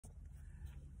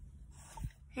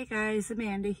Hey guys,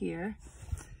 Amanda here.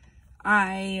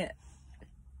 I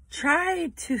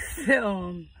tried to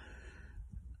film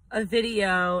a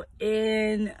video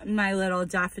in my little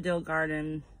daffodil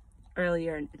garden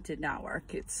earlier and it did not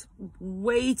work. It's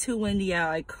way too windy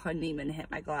out. I couldn't even hit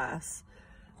my glass.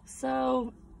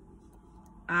 So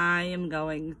I am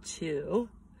going to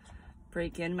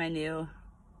break in my new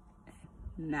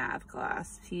nav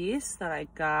glass piece that I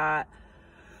got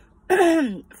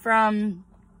from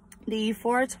the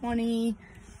 420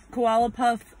 Koala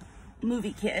Puff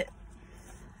movie kit.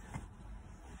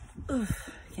 Oof,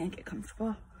 can't get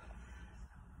comfortable.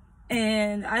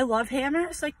 And I love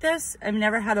hammers like this. I've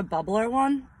never had a bubbler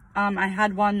one. I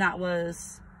had one that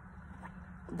was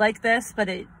like this, but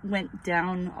it went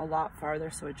down a lot farther,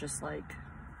 so it just like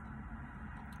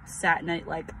sat night,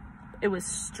 like it was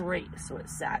straight, so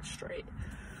it sat straight.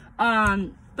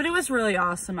 But it was really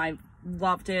awesome. I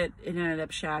loved it. It ended up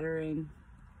shattering.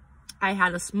 I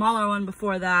had a smaller one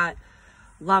before that.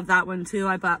 Love that one too.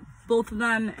 I bought both of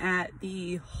them at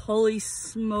the Holy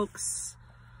Smokes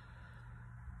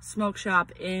Smoke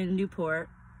Shop in Newport,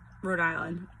 Rhode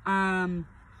Island. I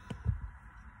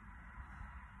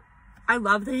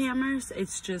love the hammers.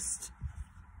 It's just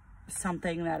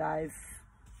something that I've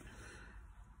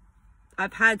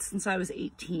had since I was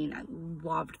 18. I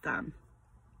loved them.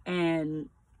 And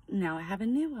now I have a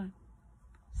new one.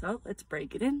 So let's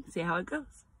break it in, see how it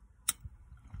goes.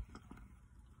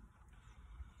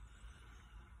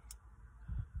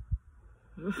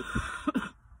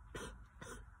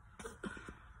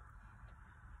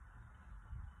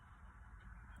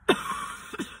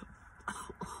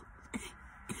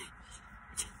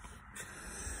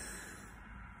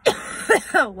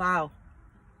 Wow.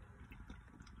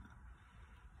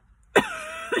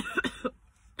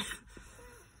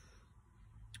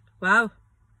 Wow.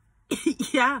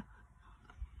 Yeah.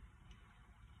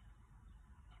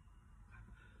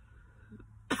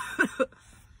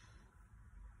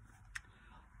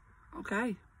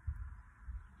 Okay.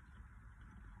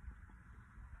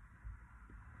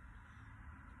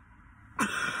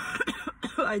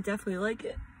 I definitely like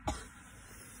it.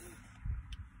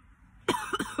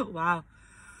 Wow.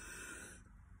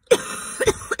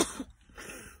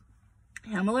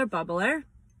 Hammer bubbler,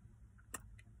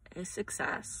 a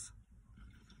success.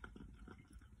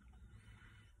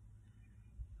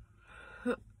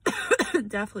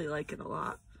 Definitely like it a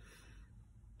lot.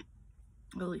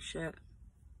 Holy shit.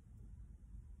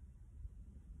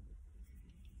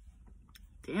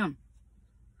 Damn.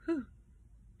 Whew.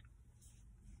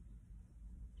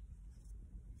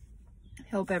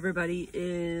 Hope everybody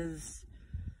is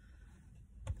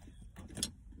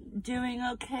doing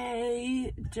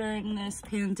okay during this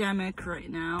pandemic right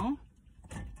now.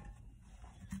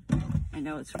 I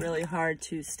know it's really hard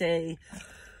to stay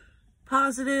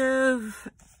positive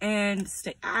and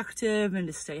stay active and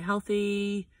to stay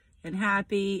healthy and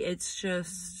happy. It's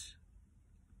just,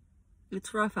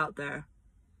 it's rough out there.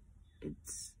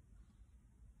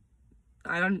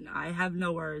 I have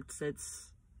no words.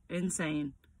 It's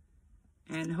insane.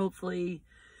 And hopefully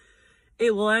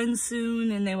it will end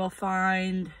soon and they will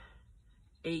find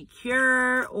a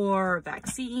cure or a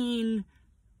vaccine,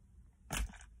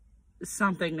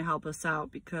 something to help us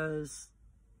out, because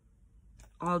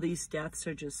all these deaths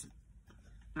are just,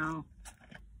 no,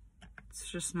 it's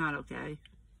just not okay.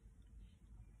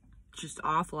 It's just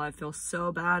awful. I feel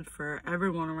so bad for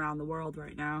everyone around the world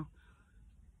right now.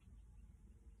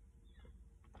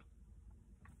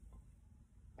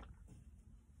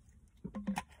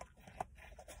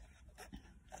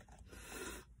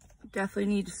 Definitely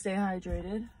need to stay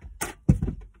hydrated.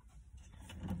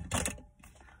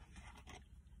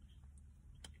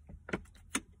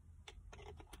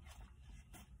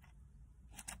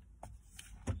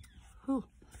 Whew.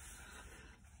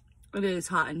 It is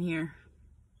hot in here.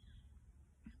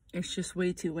 It's just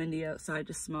way too windy outside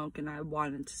to smoke, and I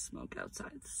wanted to smoke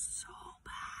outside so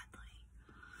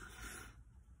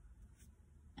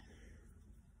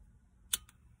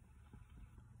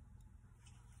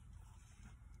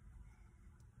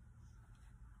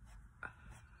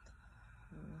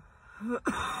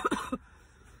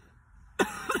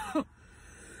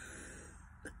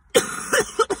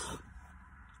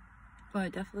but I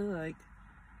definitely like.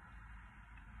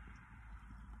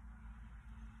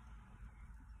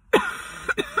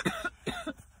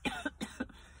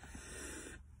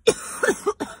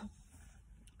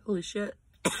 Holy shit.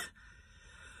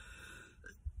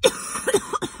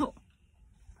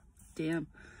 Damn.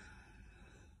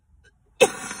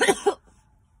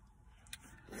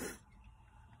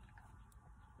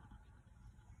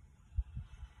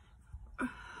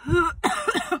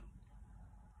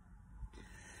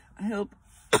 I hope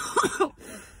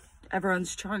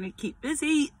Everyone's trying to keep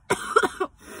busy.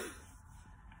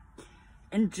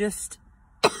 And just,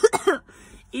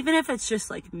 even if it's just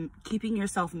like keeping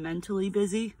yourself mentally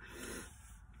busy.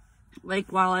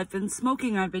 Like while I've been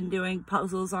smoking, I've been doing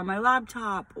puzzles on my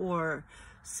laptop or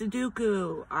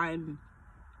Sudoku. I'm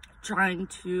trying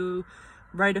to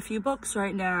write a few books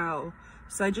right now.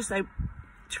 So I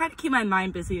try to keep my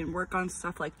mind busy and work on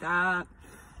stuff like that.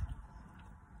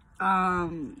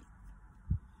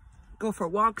 Go for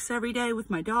walks every day with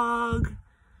my dog.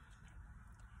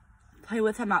 Play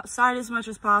with him outside as much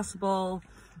as possible.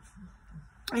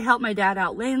 I help my dad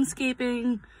out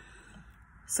landscaping,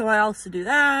 so I also do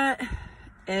that.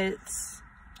 It's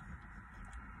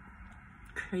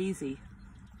crazy.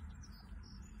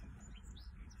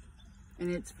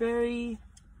 And it's very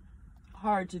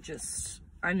hard to just,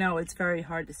 I know it's very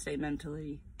hard to stay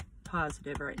mentally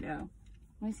positive right now.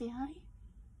 Want to say hi?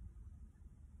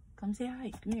 Come say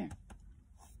hi. Come here.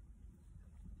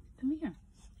 Come here.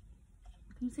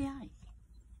 Come say hi.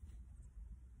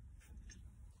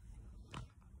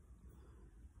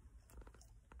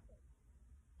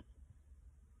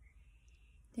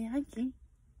 Say hi, King.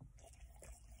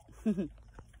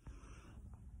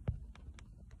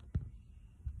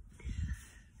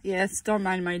 Yes, don't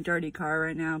mind my dirty car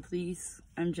right now, please.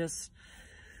 I'm just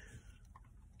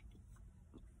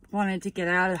wanted to get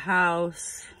out of the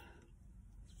house.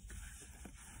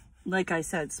 Like I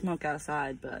said, smoke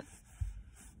outside, but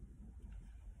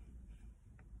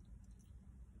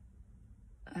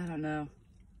I don't know.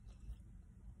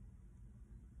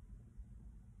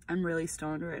 I'm really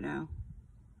stoned right now.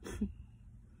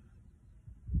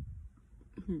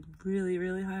 I'm really,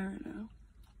 really high right now.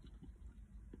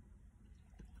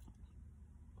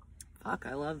 Fuck,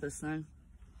 I love this thing.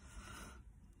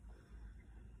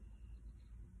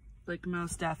 Like,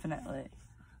 most definitely.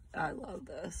 I love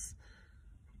this.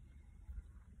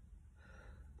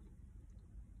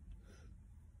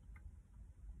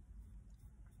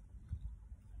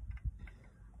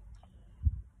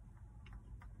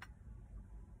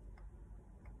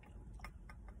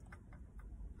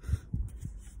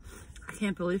 I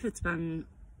can't believe it's been,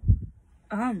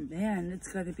 oh man,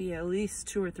 it's got to be at least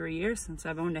 2 or 3 years since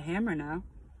I've owned a hammer now.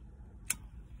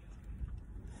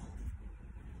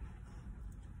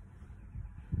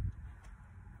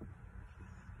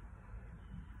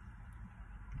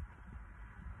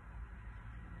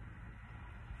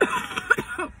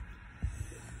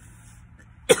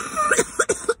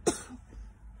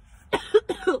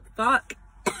 Fuck.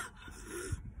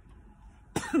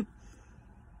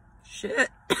 Shit.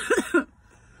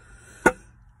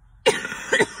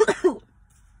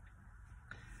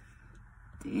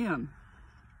 Damn.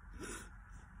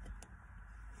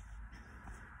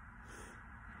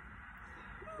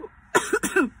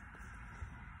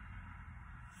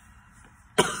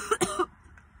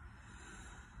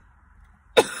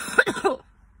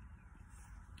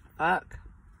 Fuck.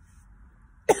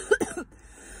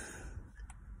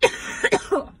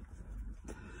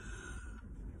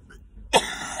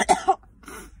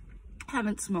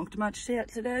 Haven't smoked much yet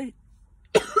today.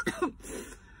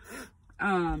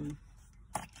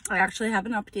 I actually have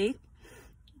an update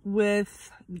with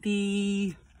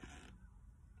the,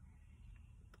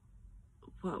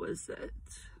 what was it?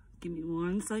 Give me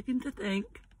 1 second to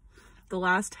think. The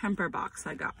last temper box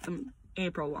I got, the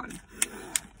April one.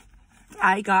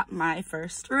 I got my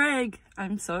first rig.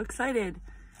 I'm so excited.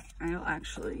 I'll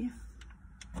actually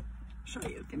show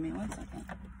you. Give me 1 second.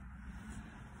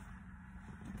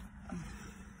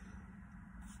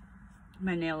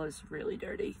 My nail is really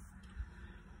dirty.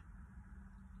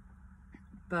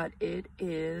 But it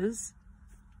is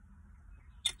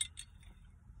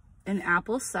an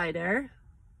apple cider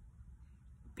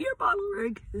beer bottle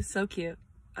rig. It's so cute.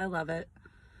 I love it.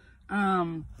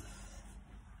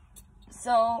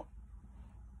 So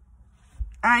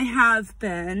I have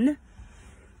been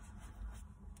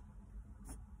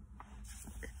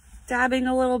dabbing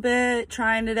a little bit,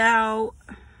 trying it out.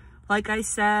 Like I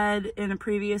said in a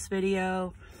previous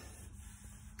video,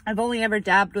 I've only ever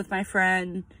dabbed with my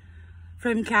friend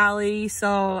from Cali,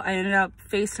 so I ended up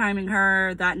FaceTiming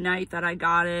her that night that I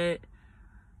got it,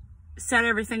 set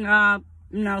everything up,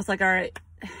 and I was like, all right,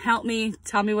 help me,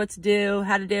 tell me what to do,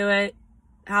 how to do it,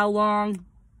 how long,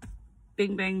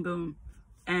 bing, bang, boom.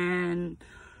 And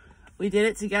we did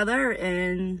it together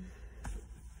and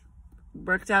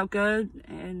worked out good,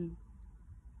 and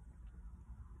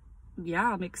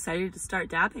yeah, I'm excited to start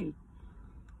dabbing.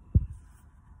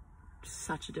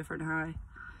 Such a different high.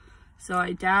 So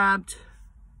I dabbed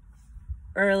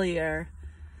earlier,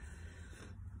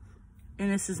 and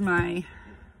this is my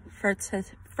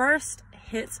first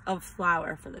hits of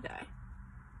flower for the day.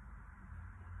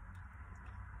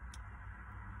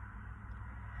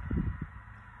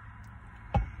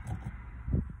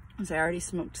 So I already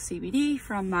smoked CBD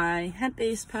from my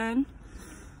hemp-based pen,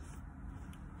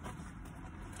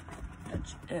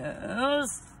 which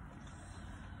is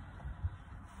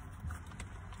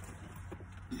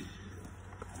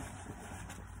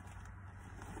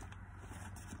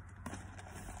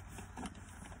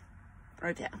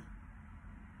right there.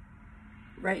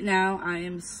 Right now I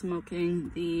am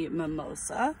smoking the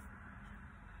mimosa.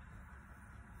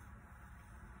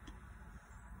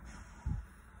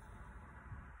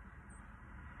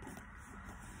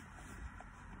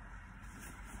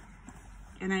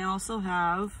 And I also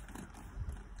have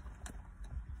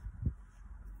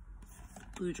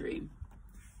Blue Dream.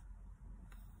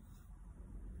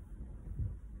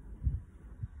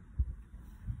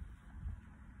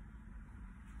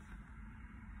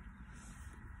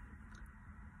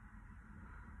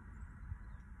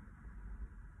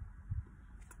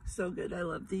 So good, I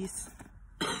love these.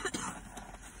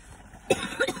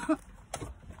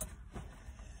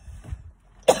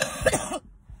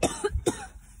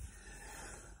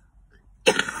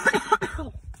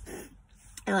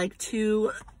 I like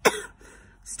to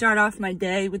start off my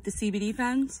day with the CBD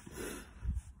pens.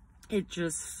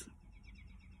 It's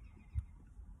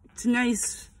a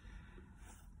nice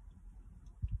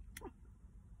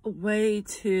way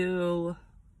to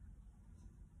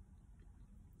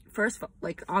first,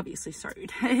 like, obviously start your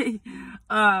day.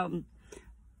 I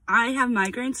have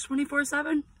migraines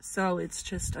 24/7, so it's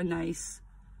just a nice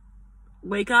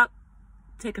wake up,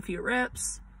 take a few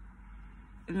rips,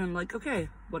 and I'm like, okay,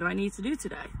 what do I need to do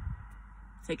today?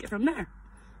 Take it from there.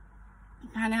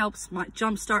 Kind of helps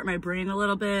jumpstart my brain a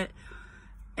little bit,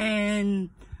 and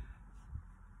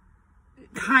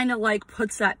kind of like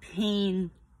puts that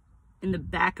pain in the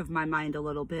back of my mind a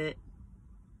little bit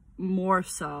more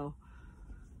so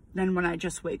than when I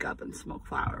just wake up and smoke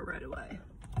flower right away.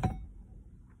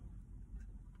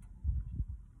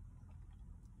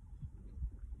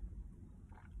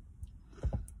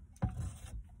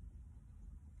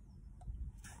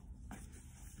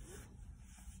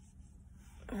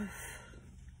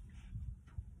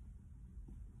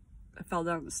 I fell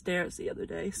down the stairs the other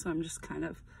day, so I'm just kind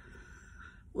of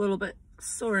a little bit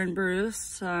sore and bruised.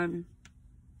 So I'm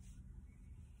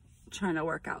trying to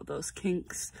work out those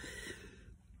kinks.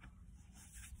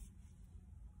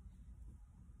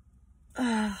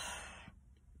 Well,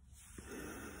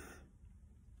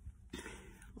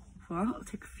 I'll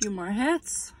take a few more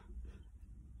hits.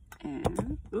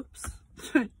 And, oops,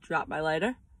 drop my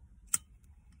lighter.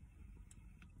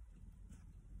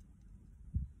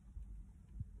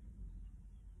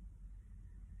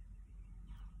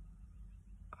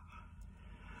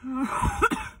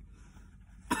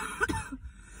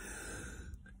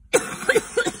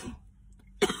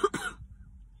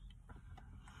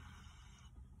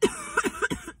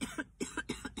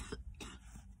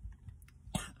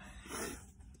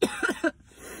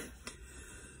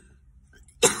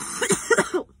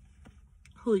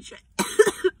 Holy shit.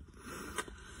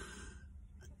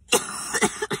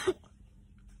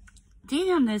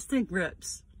 Damn, this thing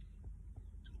rips.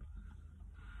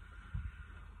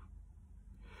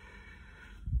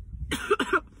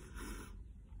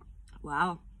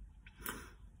 Wow.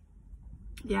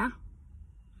 Yeah.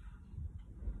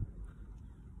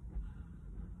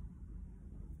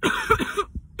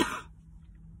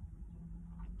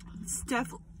 It's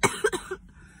definitely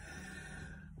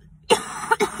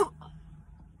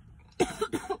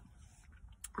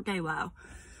okay, wow.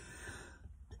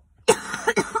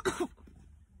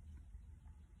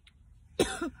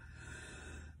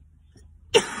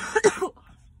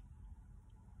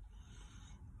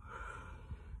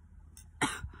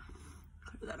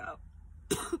 Clear that out.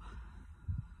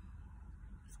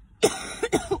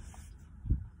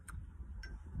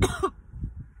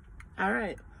 All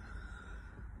right.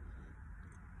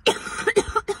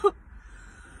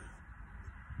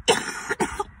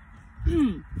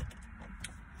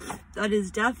 That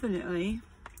is definitely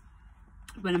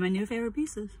one of my new favorite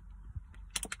pieces.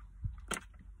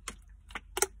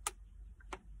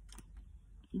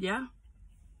 Yeah.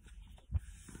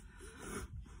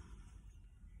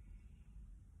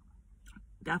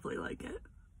 Definitely like it.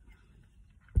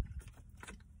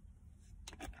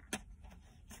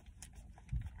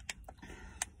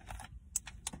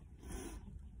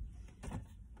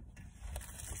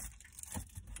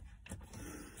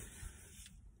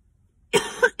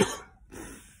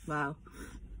 Wow.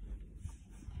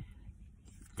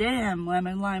 Damn,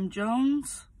 Lemon Lime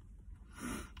Jones.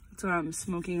 That's what I'm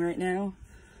smoking right now.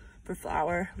 for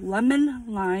flour. Lemon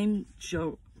Lime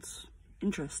Jones.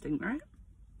 Interesting, right?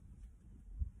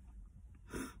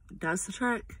 Does the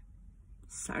trick.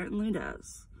 Certainly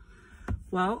does.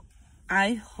 Well,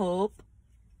 I hope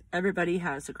everybody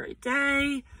has a great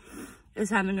day, is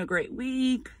having a great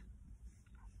week,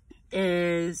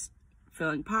 is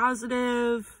feeling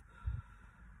positive.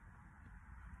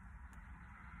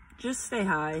 Just stay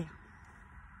high.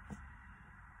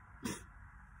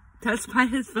 That's my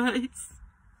advice.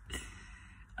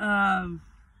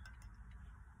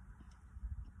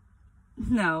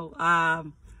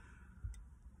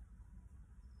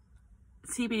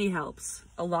 CBD helps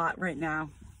a lot right now.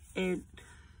 With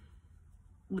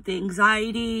the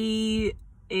anxiety,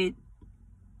 it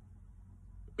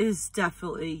is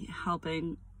definitely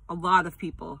helping a lot of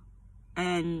people.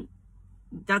 And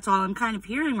that's all I'm kind of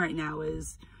hearing right now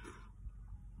is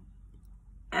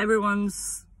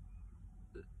everyone's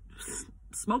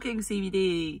smoking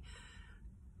CBD,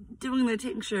 doing the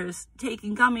tinctures,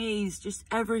 taking gummies, just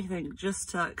everything, just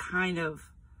to kind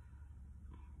of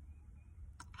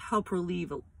help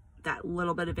relieve that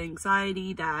little bit of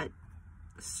anxiety, that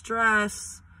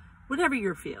stress, whatever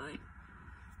you're feeling.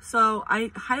 So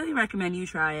I highly recommend you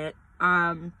try it.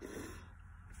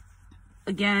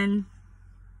 Again,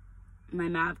 my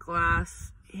math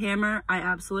class hammer, I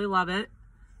absolutely love it.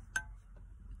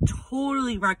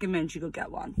 Totally recommend you go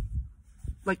get one,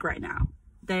 like right now.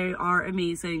 They are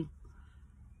amazing.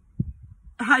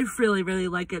 I really, really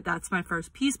like it. That's my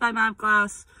first piece by math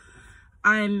class.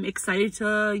 I'm excited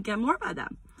to get more by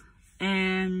them.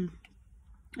 And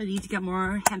I need to get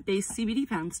more hemp-based CBD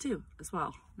pens too, as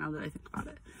well, now that I think about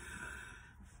it.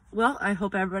 Well, I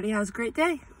hope everybody has a great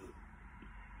day.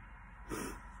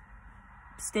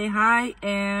 Stay high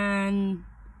and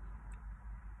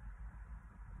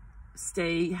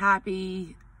stay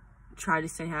happy. Try to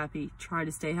stay happy. Try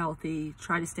to stay healthy.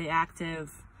 Try to stay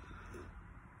active.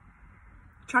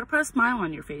 Try to put a smile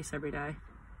on your face every day,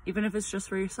 even if it's just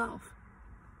for yourself.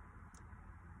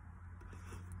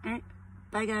 All right.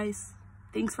 Bye, guys.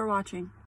 Thanks for watching.